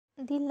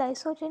The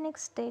lysogenic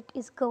state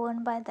is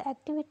governed by the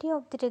activity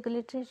of the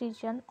regulatory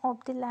region of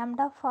the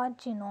lambda phage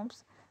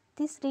genomes.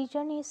 This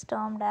region is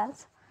termed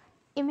as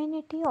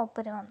immunity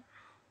operon.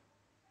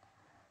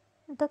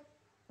 The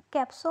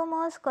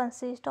capsomers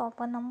consist of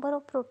a number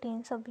of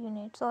protein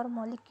subunits or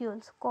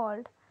molecules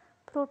called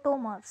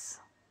protomers.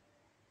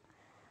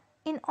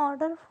 In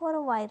order for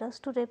a virus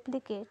to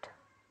replicate,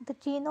 the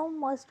genome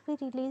must be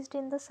released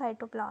in the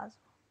cytoplasm.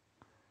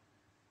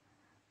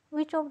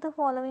 Which of the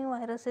following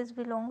viruses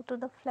belong to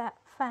the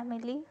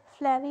family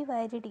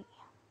Flaviviridae?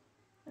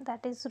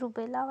 That is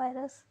rubella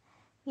virus,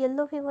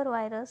 yellow fever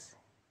virus,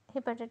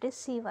 hepatitis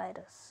C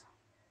virus.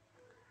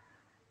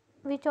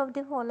 Which of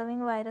the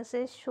following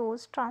viruses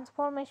shows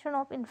transformation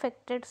of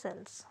infected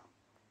cells?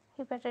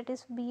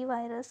 Hepatitis B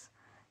virus,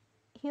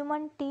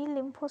 human T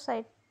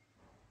lymphocyte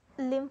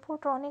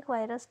lymphotronic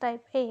virus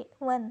type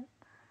A1,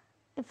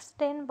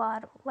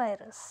 Epstein-Barr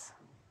virus.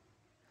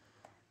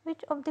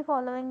 Which of the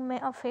following may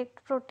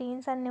affect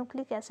proteins and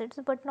nucleic acids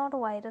but not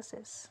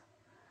viruses?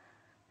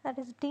 That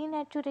is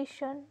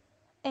denaturation,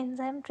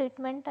 enzyme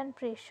treatment and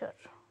pressure.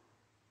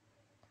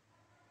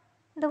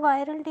 The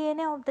viral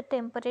DNA of the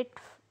temperate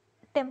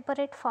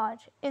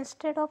phage,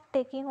 instead of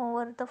taking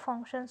over the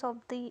functions of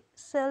the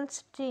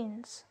cell's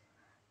genes,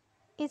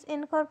 is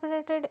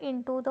incorporated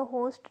into the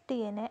host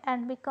DNA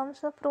and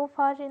becomes a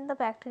prophage in the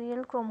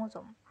bacterial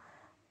chromosome,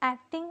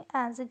 acting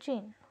as a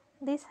gene.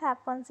 This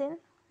happens in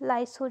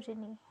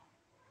lysogeny.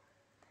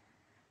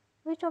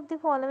 Which of the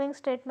following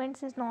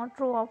statements is not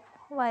true of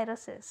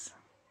viruses?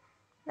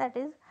 That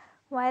is,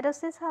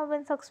 viruses have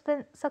been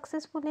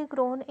successfully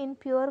grown in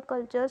pure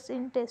cultures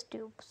in test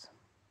tubes.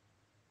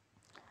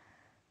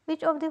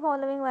 Which of the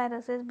following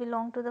viruses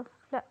belong to the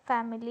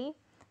family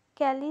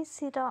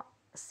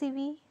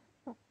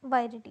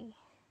Caliciviridae?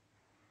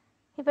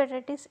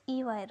 Hepatitis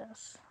E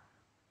virus.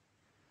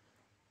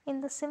 In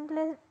the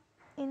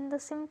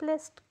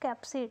simplest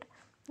capsid,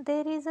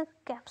 there is a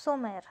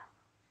capsomer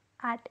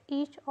at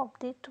each of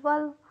the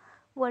 12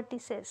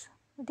 vertices.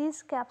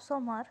 This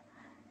capsomer,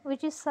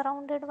 which is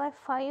surrounded by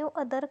 5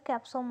 other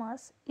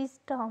capsomers, is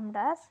termed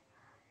as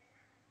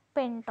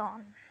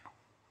penton.